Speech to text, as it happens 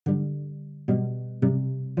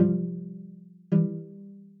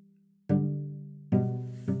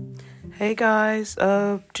Hey guys,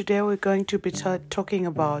 today we're going to be talking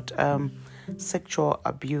about sexual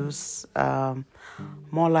abuse,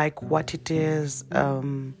 more like what it is,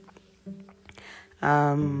 and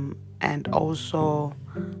also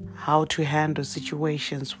how to handle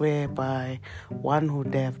situations whereby one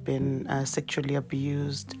would have been sexually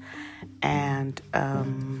abused, and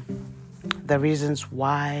the reasons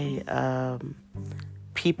why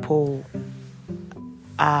people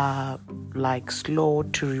are like slow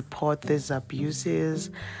to report these abuses,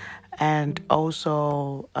 and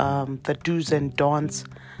also the do's and don'ts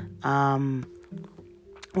when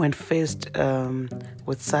faced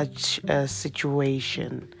with such a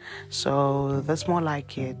situation. So that's more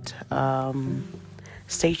like it.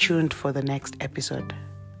 Stay tuned for the next episode.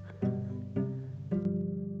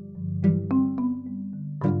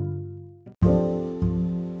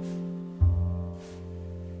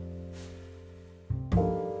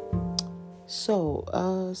 So,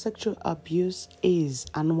 sexual abuse is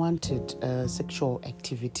unwanted sexual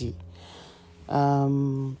activity.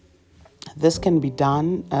 This can be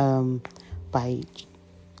done by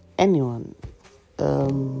anyone,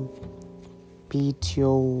 be it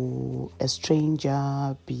a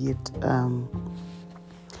stranger, be it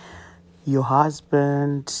your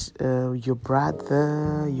husband, your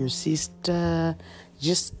brother, your sister,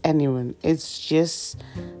 just anyone. It's just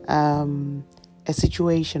a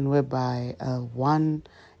situation whereby one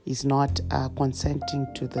is not consenting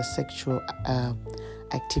to the sexual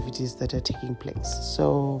activities that are taking place.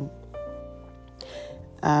 So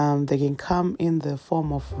they can come in the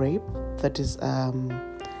form of rape, that is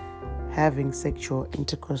having sexual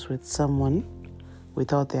intercourse with someone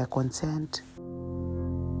without their consent.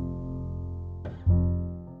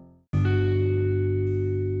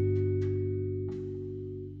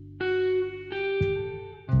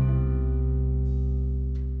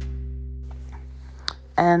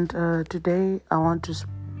 And today I want to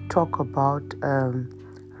talk about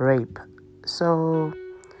rape. So,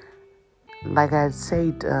 like I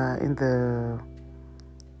said in the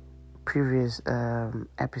previous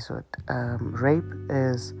episode, rape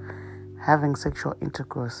is having sexual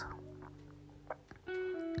intercourse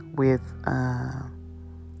with a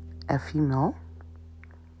female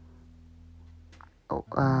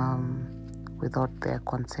without their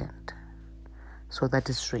consent. So that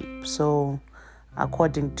is rape. So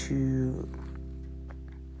according to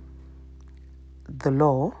the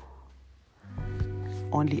law,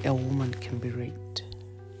 only a woman can be raped.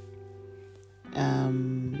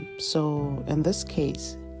 So in this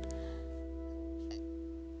case,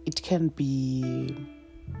 it can be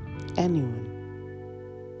anyone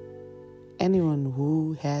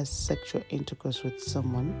who has sexual intercourse with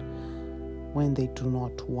someone when they do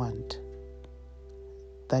not want.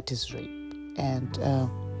 That is rape. And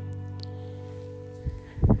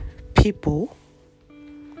people,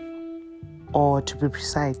 or to be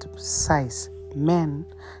precise, men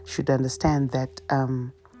should understand that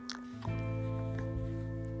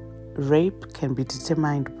rape can be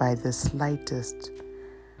determined by the slightest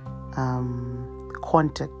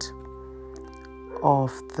contact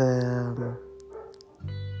of the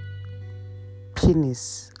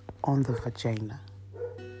penis on the vagina.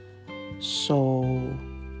 So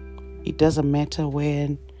it doesn't matter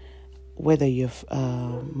whether you've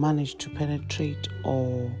managed to penetrate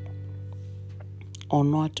or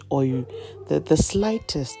not, or the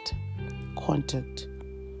slightest contact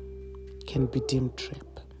can be deemed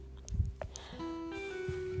rape.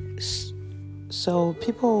 So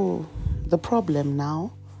the problem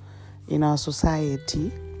now in our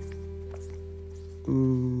society,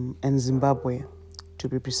 in Zimbabwe, to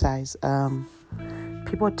be precise,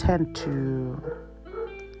 people tend to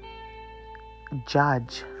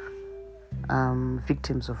judge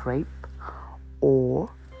victims of rape, or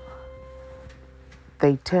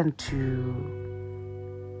they tend to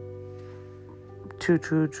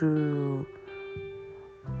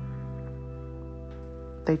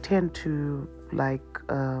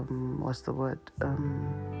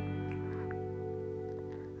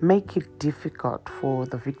make it difficult for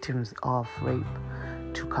the victims of rape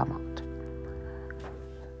to come out.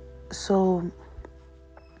 So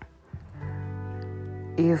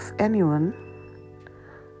if anyone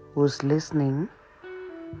who's listening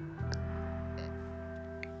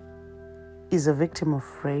is a victim of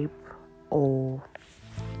rape, or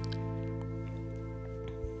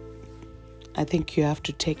I think you have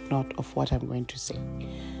to take note of what I'm going to say.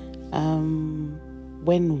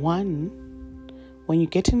 When you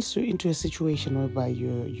get into a situation whereby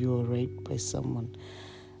you're raped by someone,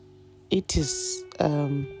 it is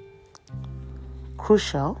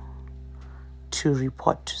crucial to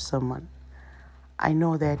report to someone. I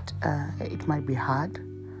know that it might be hard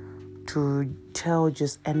to tell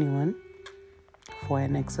just anyone. For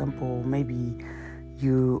an example, maybe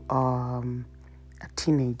you are a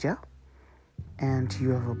teenager and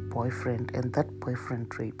you have a boyfriend and that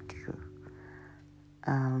boyfriend raped you.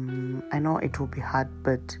 I know it will be hard,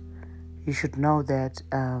 but you should know that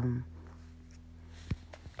a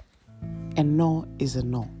no is a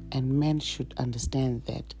no, and men should understand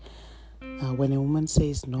that when a woman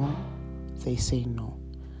says no, they say no.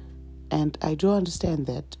 And I do understand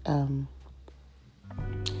that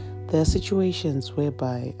there are situations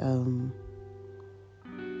whereby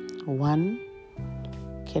one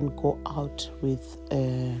can go out with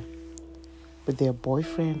their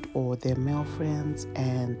boyfriend or their male friends,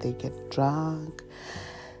 and they get drunk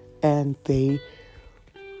and they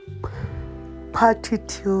party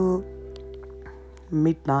till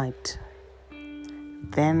midnight.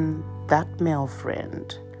 Then that male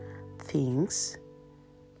friend thinks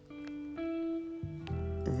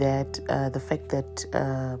that the fact that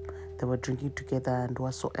they were drinking together and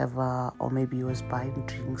whatsoever, or maybe he was buying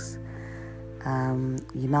drinks,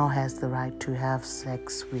 he now has the right to have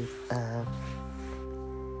sex with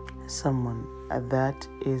someone. That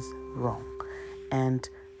is wrong. And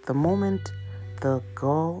the moment the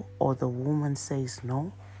girl or the woman says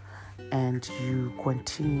no, and you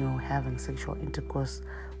continue having sexual intercourse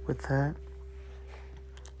with her,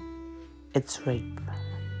 it's rape.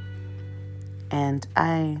 And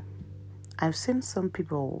I've seen some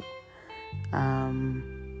people,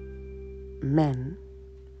 men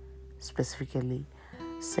specifically,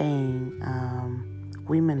 saying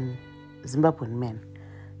women, Zimbabwean men,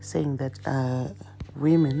 saying that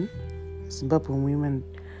Zimbabwean women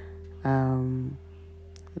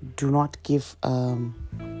do not give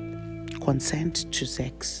consent to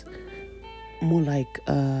sex. More like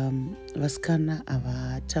vasikana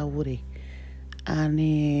avataure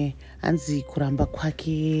ane anzi kuramba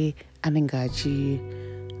kwake anenge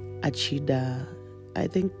achida. I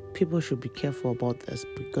think people should be careful about this,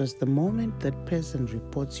 because the moment that person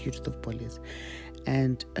reports you to the police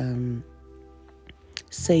and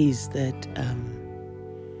says that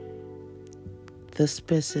this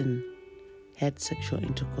person had sexual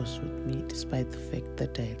intercourse with me despite the fact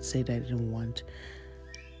that I had said I didn't want,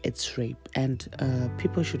 it's rape. And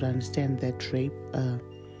people should understand that rape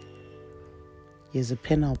is a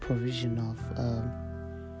penal provision of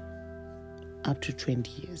up to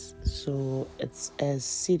 20 years. So it's a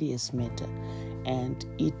serious matter, and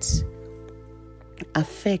it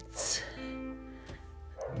affects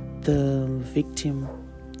the victim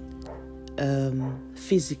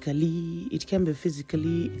physically. It can be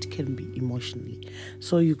physically, it can be emotionally.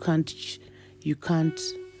 So you can't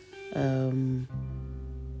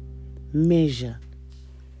measure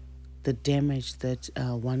the damage that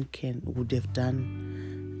one would have done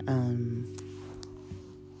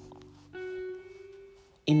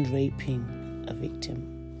in raping a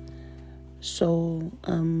victim. So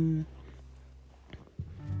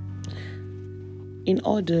in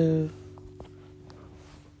order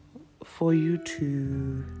for you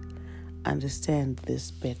to understand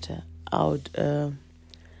this better, I would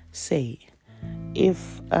say,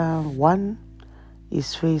 if one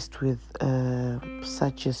is faced with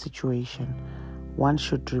such a situation, one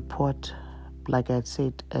should report, like I had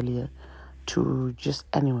said earlier, to just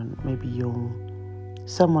anyone, maybe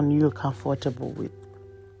someone you're comfortable with.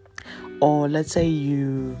 Or let's say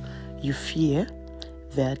you fear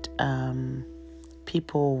that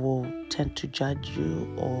people will tend to judge you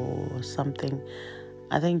or something.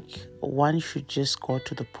 I think one should just go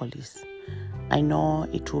to the police. I know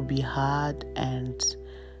it will be hard, and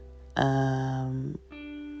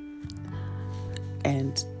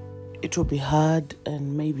it will be hard,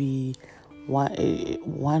 and maybe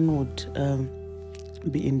one would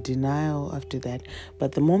be in denial after that.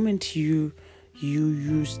 But the moment you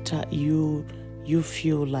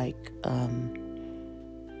feel like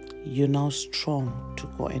you're now strong to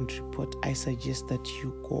go and report, I suggest that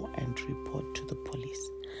you go and report to the police.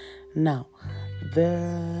 Now,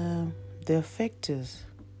 the factors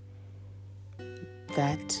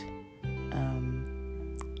that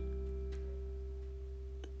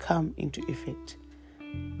come into effect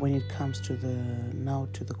when it comes to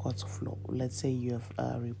the courts of law. Let's say you have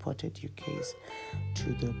reported your case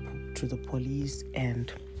to the police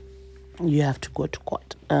and you have to go to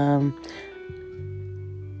court.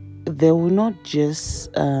 They will not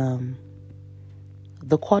just the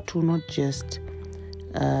court will not just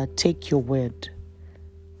take your word.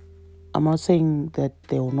 I'm not saying that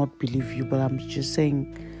they will not believe you, but I'm just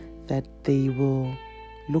saying that they will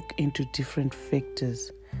look into different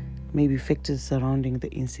factors, maybe factors surrounding the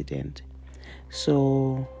incident.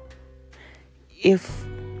 So if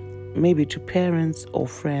maybe to parents or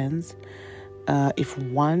friends, if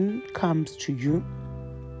one comes to you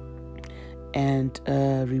and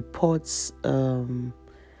reports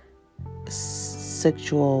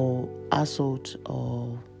sexual assault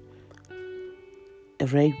or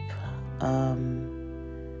rape,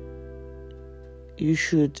 you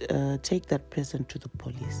should take that person to the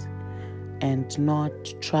police and not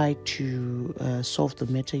try to solve the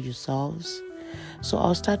matter yourselves. So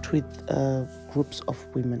I'll start with groups of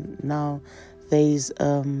women. Now,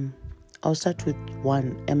 I'll start with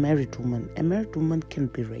one, a married woman. A married woman can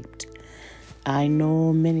be raped. I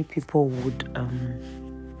know many people would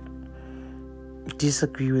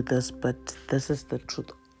disagree with this, but this is the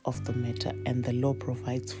truth of the matter, and the law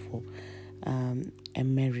provides for a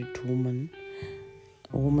married woman,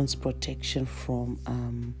 a woman's protection from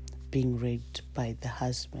being raped by the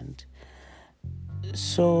husband.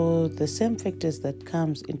 So the same factors that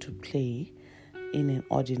comes into play in an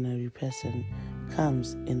ordinary person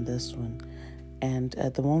comes in this one. And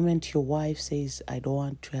at the moment your wife says, I don't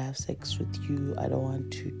want to have sex with you, I don't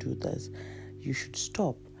want to do this, you should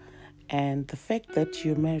stop. And the fact that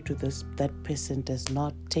you're married to that person does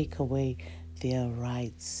not take away their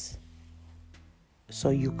rights.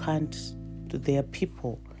 So you can't, they are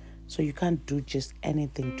people, so you can't do just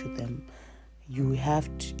anything to them.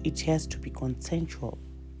 It has to be consensual.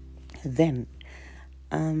 Then,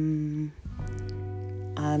 I'm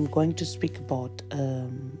going to speak about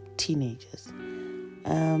teenagers.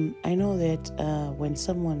 I know that when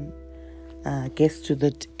someone gets to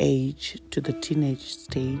that age, to the teenage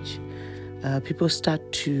stage, people start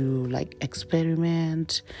to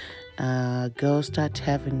experiment. Girls start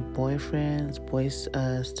having boyfriends, boys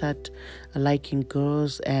start liking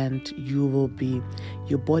girls, and your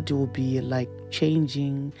body will be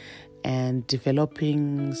changing and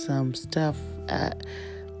developing some stuff.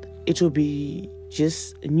 It will be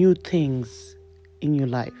just new things in your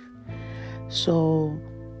life. So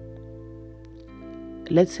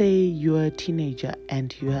let's say you're a teenager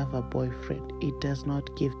and you have a boyfriend. It does not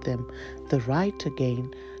give them the right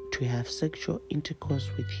again to have sexual intercourse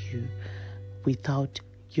with you without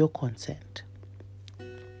your consent.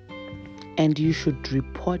 And you should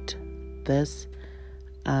report this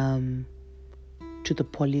to the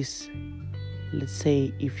police. Let's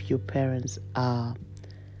say if your parents are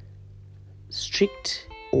strict,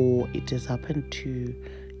 or it has happened to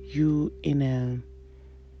you in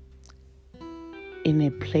a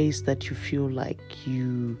place that you feel like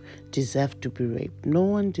you deserve to be raped. No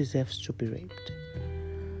one deserves to be raped.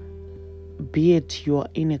 Be it you are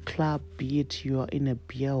in a club, be it you are in a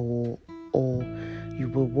beer hall, or you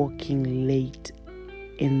were walking late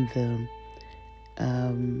in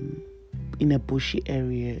a bushy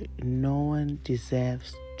area, no one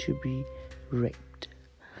deserves to be raped.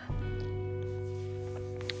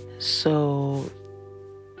 So,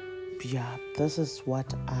 yeah, this is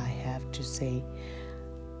what I have to say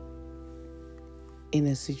in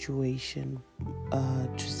a situation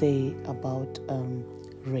to say about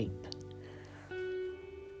rape.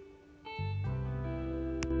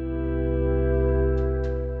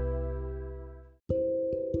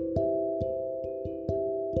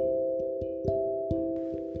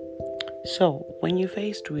 So, when you're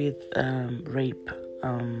faced with rape,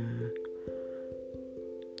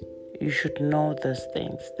 you should know these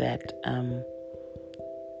things, that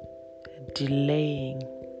delaying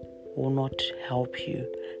will not help you.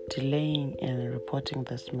 Delaying in reporting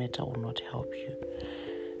this matter will not help you.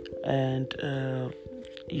 And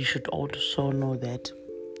you should also know that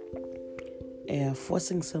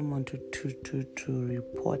forcing someone to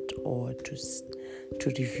report or to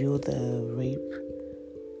review the rape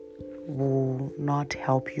will not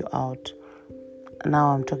help you out. Now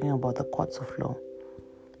I'm talking about the courts of law.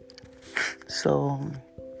 So,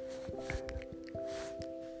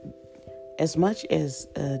 as much as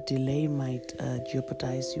delay might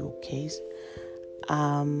jeopardize your case,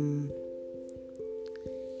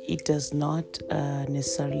 it does not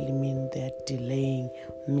necessarily mean that delaying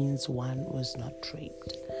means one was not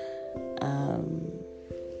raped.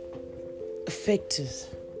 Factors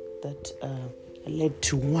that led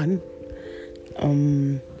to one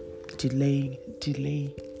delay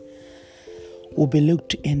will be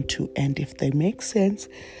looked into, and if they make sense,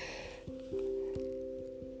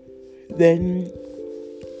 then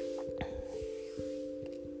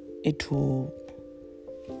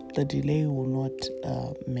the delay will not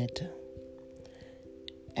matter.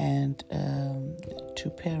 And to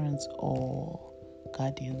parents or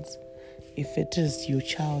guardians, if it is your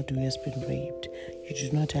child who has been raped, you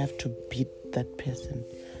do not have to beat that person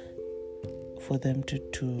for them to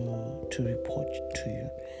report to you.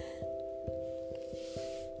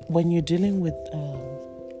 When you're dealing with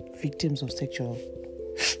victims of sexual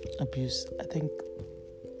abuse, I think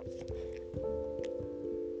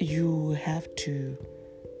you have to,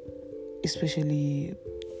 especially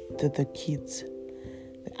the kids,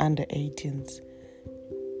 the under 18s,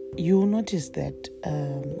 you'll notice that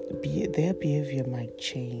their behavior might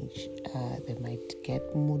change. They might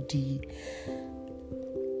get moody.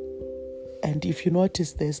 And if you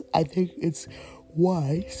notice this, I think it's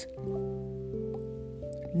wise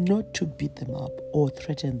not to beat them up or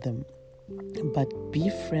threaten them, but be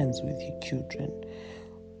friends with your children.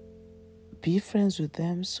 Be friends with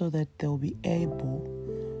them so that they'll be able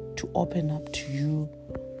to open up to you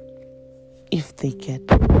if they get.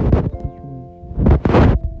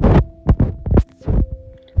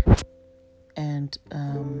 And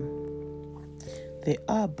there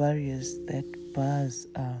are barriers that bars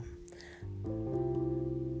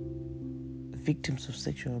victims of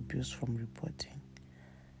sexual abuse from reporting.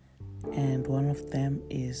 And one of them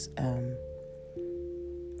is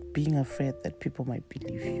being afraid that people might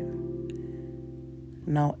believe you.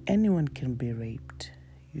 Now, anyone can be raped.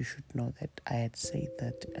 You should know that. I had said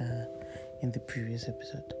that in the previous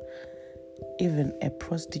episode. Even a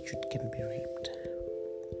prostitute can be raped.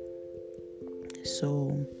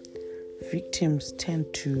 So, victims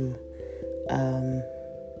tend to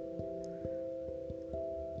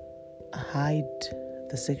hide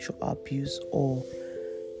the sexual abuse or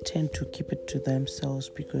tend to keep it to themselves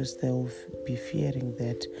because they'll be fearing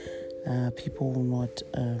that people will not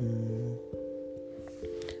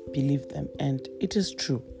believe them. And it is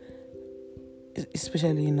true,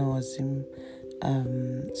 especially in our Zim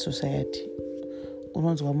society.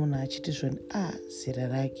 Unonzwa munhu achiti zvinhu zera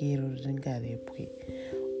rake iro ringarepwe,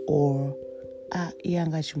 or iye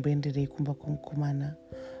anga achimboenderei kumba kwomukomana,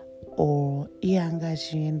 or iye anga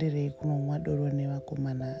achienderei kunomwa doro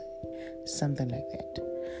nevakomana, something like that.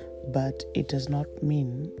 But it does not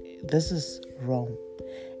mean this is wrong.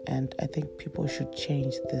 And I think people should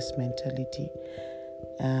change this mentality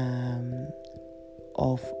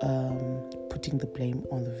of putting the blame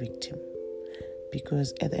on the victim,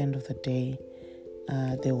 because at the end of the day,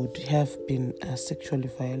 they would have been sexually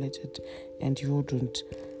violated, and you wouldn't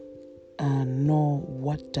know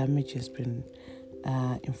what damage has been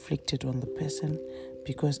inflicted on the person,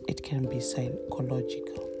 because it can be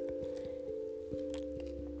psychological.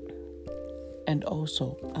 And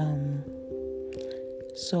also,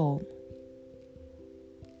 so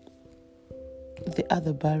the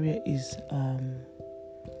other barrier is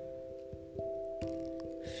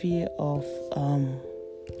fear of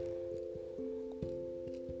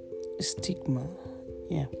stigma.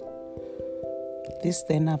 Yeah. This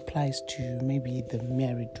then applies to maybe the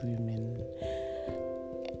married women,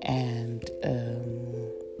 and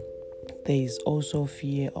there is also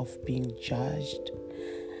fear of being judged,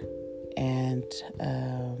 and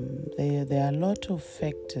there are a lot of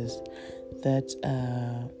factors that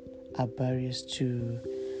are barriers to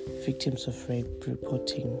victims of rape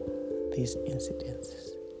reporting these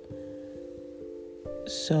incidences.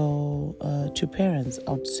 So to parents,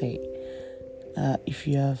 I would say, if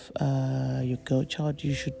you have your girl child,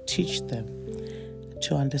 you should teach them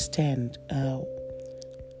to understand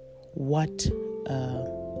what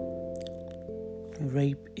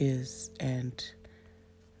rape is, and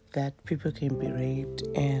that people can be raped,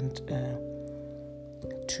 and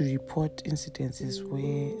to report incidences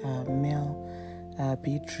where male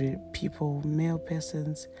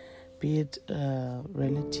persons, be it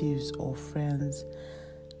relatives or friends,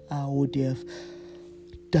 would have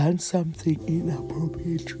done something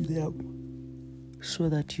inappropriate to them, so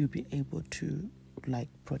that you'll be able to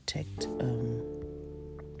protect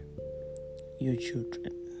your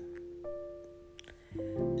children.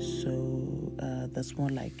 So that's more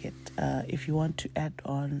like it. If you want to add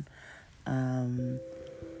on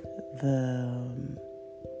the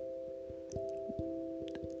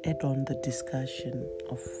discussion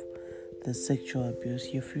of the sexual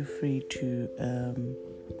abuse, you feel free to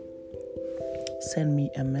send me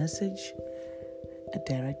a message, a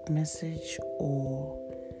direct message, or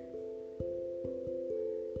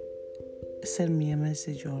send me a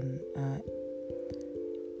message on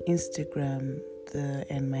Instagram,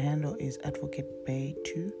 and my handle is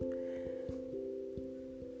AdvocateBay2.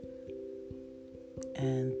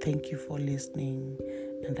 And thank you for listening,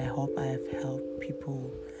 and I hope I have helped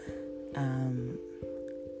people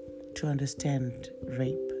to understand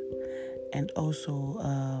rape. And also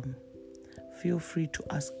feel free to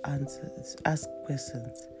ask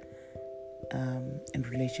questions in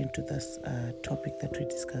relation to this topic that we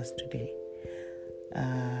discussed today.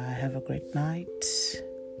 Have a great night.